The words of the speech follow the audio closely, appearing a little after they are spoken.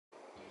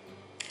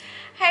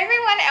Hi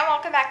everyone, and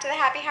welcome back to the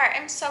Happy Heart.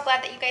 I'm so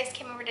glad that you guys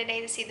came over today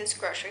to see this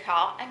grocery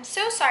haul. I'm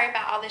so sorry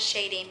about all this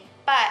shading,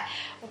 but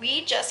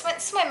we just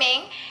went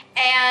swimming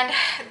and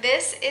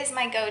this is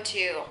my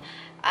go-to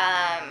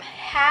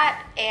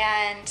hat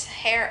and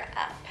hair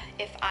up.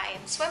 If I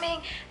am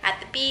swimming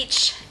at the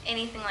beach,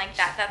 anything like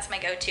that, that's my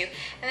go-to.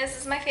 And this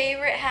is my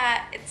favorite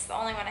hat. It's the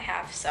only one I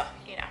have, so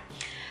you know.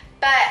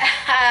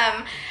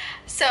 But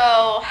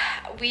so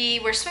we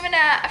were swimming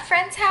at a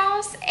friend's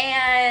house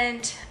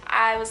and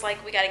I was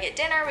like, we gotta get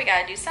dinner, we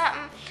gotta do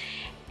something.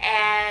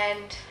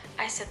 And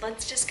I said,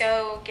 let's just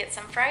go get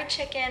some fried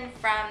chicken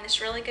from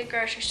this really good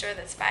grocery store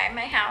that's by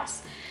my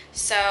house.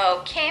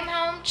 So came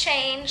home,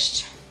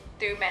 changed,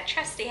 threw my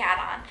trusty hat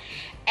on,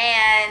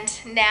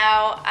 and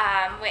now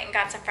went and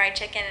got some fried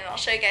chicken, and I'll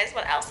show you guys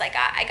what else I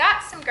got. I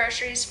got some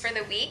groceries for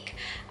the week.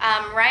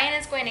 Ryan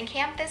is going to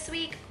camp this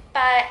week,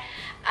 but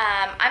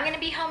I'm gonna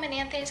be home and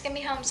Anthony's gonna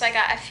be home, so I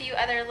got a few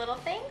other little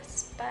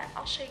things, but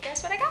I'll show you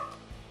guys what I got.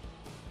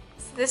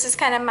 So this is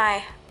kind of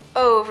my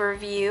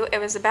overview. It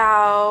was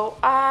about,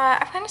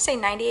 I'm gonna say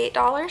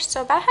 $98,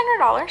 so about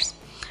 $100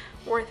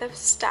 worth of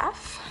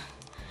stuff.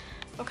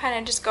 We'll kind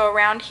of just go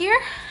around here.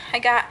 I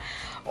got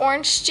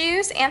orange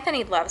juice.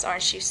 Anthony loves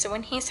orange juice, so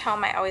when he's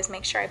home, I always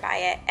make sure I buy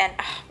it, and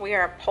we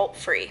are pulp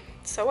free.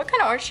 So what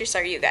kind of orange juice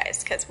are you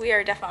guys? Because we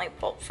are definitely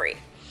pulp free.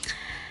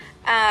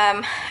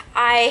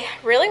 I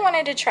really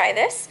wanted to try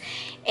this,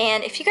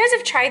 and if you guys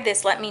have tried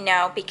this, let me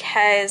know,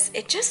 because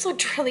it just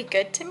looked really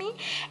good to me,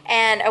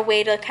 and a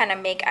way to kind of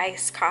make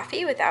iced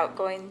coffee without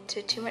going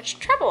to too much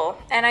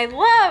trouble. And I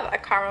love a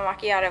caramel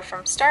macchiato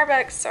from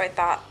Starbucks, so I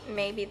thought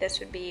maybe this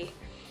would be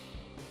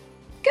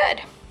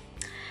good.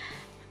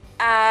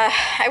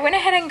 I went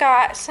ahead and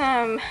got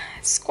some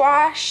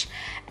squash,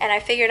 and I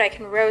figured I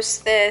can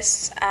roast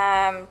this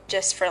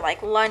just for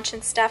like lunch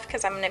and stuff,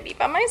 because I'm gonna be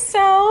by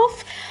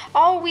myself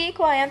all week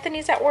while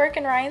Anthony's at work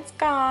and Ryan's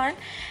gone.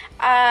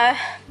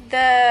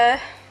 The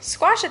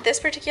squash at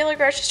this particular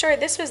grocery store,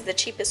 this was the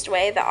cheapest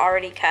way, the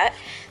already cut.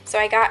 So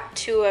I got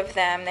 2 of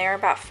them. They were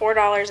about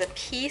 $4 a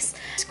piece.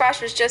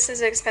 Squash was just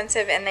as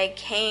expensive, and they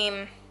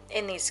came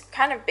in these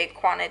kind of big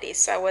quantities,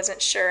 so I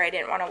wasn't sure, I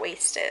didn't want to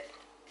waste it.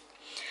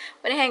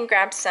 Went ahead and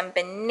grabbed some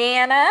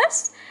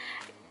bananas.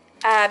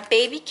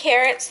 Baby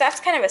carrots, that's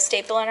kind of a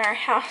staple in our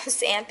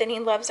house. Anthony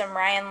loves them,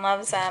 Ryan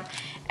loves them.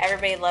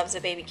 Everybody loves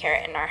a baby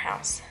carrot in our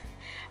house.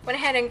 Went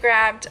ahead and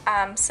grabbed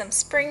some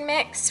spring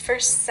mix for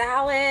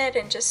salad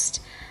and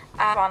just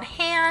on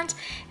hand.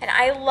 And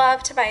I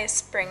love to buy a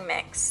spring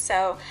mix,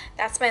 so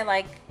that's my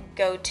like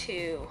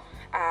go-to.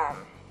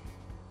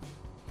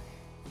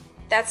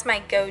 That's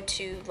my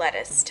go-to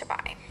lettuce to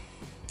buy.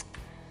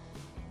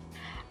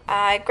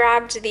 I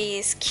grabbed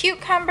these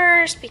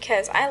cucumbers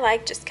because I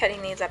like just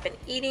cutting these up and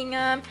eating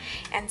them,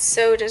 and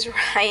so does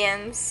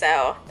Ryan,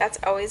 so that's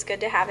always good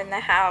to have in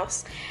the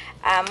house.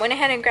 Went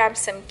ahead and grabbed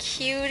some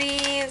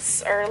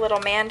cuties, or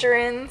little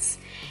mandarins,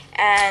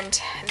 and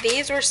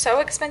these were so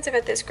expensive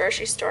at this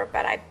grocery store,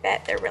 but I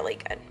bet they're really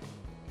good.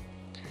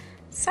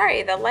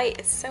 Sorry, the light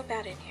is so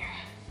bad in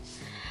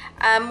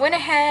here. Went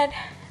ahead,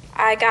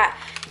 I got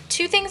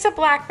 2 things of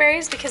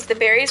blackberries because the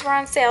berries were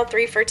on sale,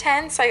 3 for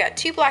 $10. So I got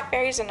 2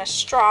 blackberries and a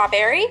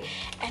strawberry.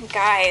 And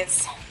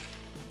guys,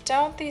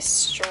 don't these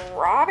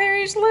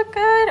strawberries look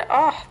good?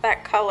 Oh,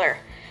 that color.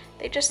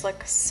 They just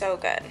look so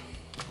good.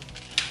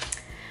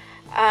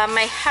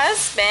 My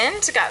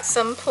husband got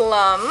some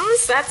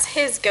plums. That's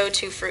his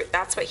go-to fruit.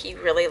 That's what he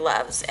really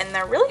loves. And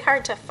they're really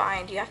hard to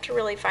find. You have to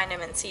really find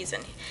them in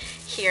season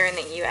here in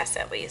the US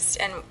at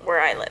least, and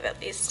where I live at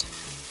least.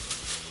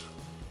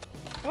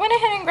 I went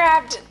ahead and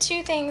grabbed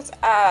 2 things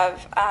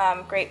of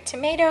grape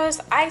tomatoes.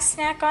 I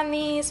snack on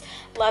these,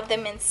 love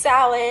them in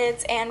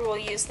salads, and will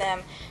use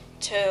them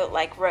to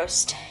like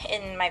roast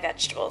in my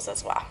vegetables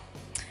as well.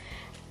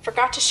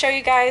 Forgot to show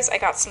you guys, I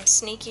got some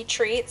sneaky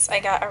treats. I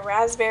got a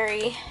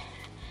raspberry,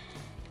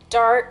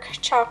 dark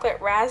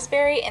chocolate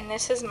raspberry, and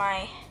this is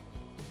my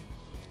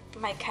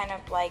kind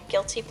of like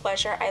guilty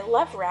pleasure. I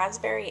love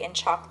raspberry and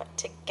chocolate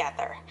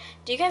together.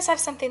 Do you guys have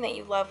something that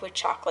you love with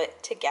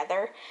chocolate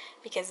together?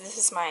 Because this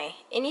is my,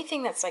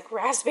 anything that's like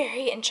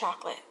raspberry and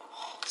chocolate.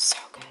 Oh, so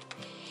good.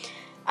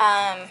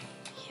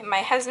 My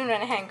husband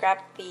went ahead and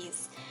grabbed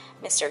these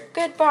Mr.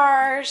 Good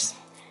bars.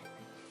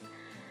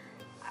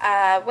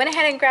 Went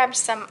ahead and grabbed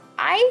some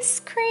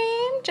ice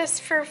cream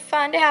just for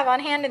fun to have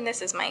on hand, and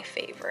this is my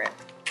favorite.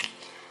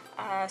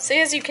 So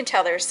as you can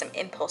tell, there's some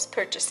impulse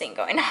purchasing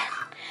going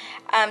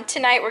on.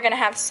 Tonight we're gonna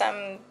have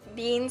some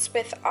beans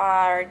with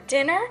our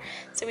dinner,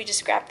 so we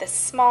just grabbed this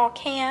small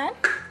can.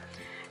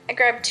 I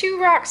grabbed 2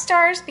 rock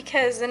stars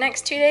because the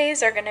next 2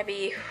 days are gonna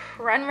be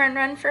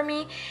run for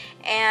me,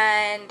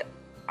 and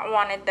I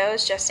wanted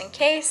those just in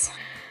case.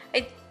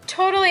 I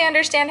totally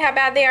understand how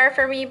bad they are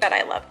for me, but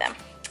I love them.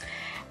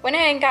 Went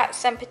ahead and got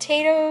some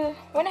potato,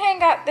 went ahead and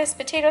got this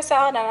potato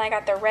salad, and I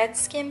got the red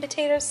skin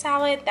potato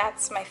salad.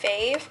 That's my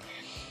fave.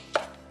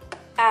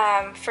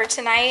 For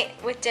tonight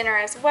with dinner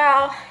as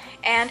well.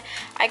 And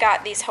I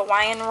got these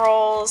Hawaiian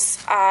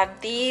rolls.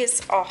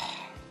 These, oh,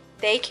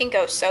 they can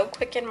go so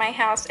quick in my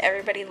house.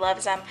 Everybody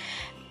loves them.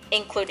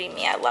 including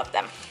me. I love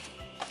them.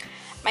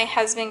 My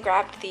husband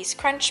grabbed these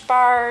Crunch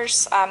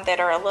bars that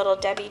are a Little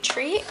Debbie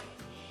treat.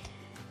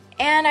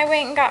 And I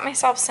went and got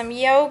myself some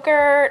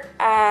yogurt.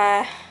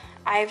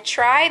 I've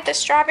tried the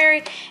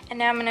strawberry, and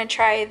now I'm gonna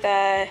try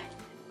the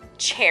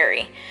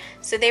cherry.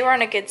 So they were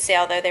on a good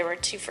sale though. They were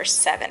 2 for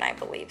 $7, I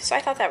believe. So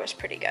I thought that was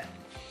pretty good.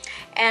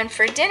 And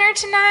for dinner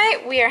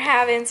tonight, we are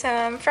having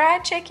some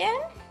fried chicken.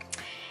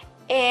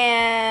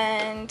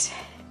 And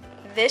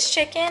this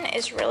chicken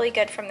is really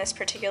good from this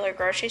particular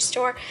grocery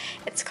store.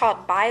 It's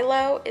called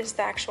Bilo, is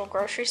the actual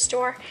grocery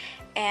store.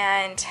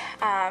 And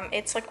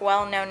it's like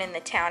well known in the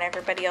town.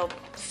 Everybody will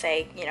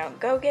say, you know,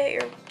 go get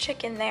your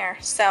chicken there.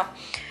 So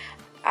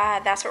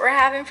that's what we're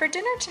having for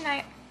dinner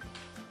tonight.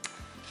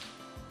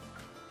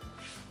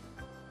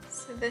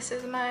 So this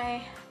is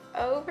my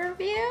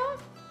overview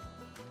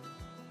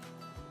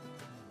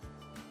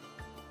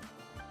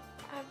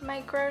of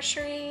my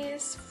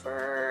groceries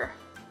for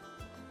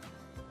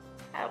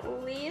at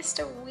least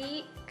a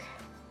week,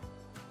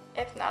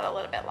 if not a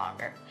little bit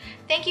longer.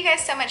 Thank you guys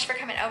so much for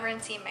coming over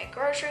and seeing my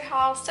grocery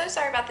haul. So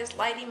sorry about this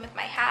lighting with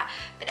my hat,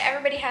 but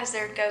everybody has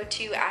their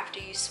go-to after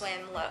you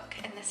swim look,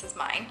 and this is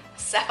mine.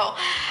 So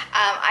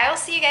I will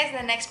see you guys in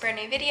the next brand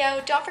new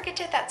video. Don't forget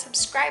to hit that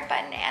subscribe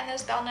button and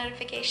those bell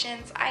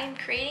notifications. I am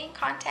creating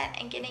content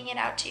and getting it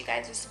out to you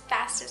guys as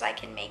fast as I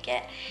can make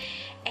it.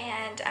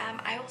 And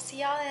I will see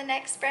y'all in the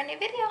next brand new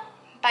video.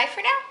 Bye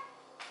for now.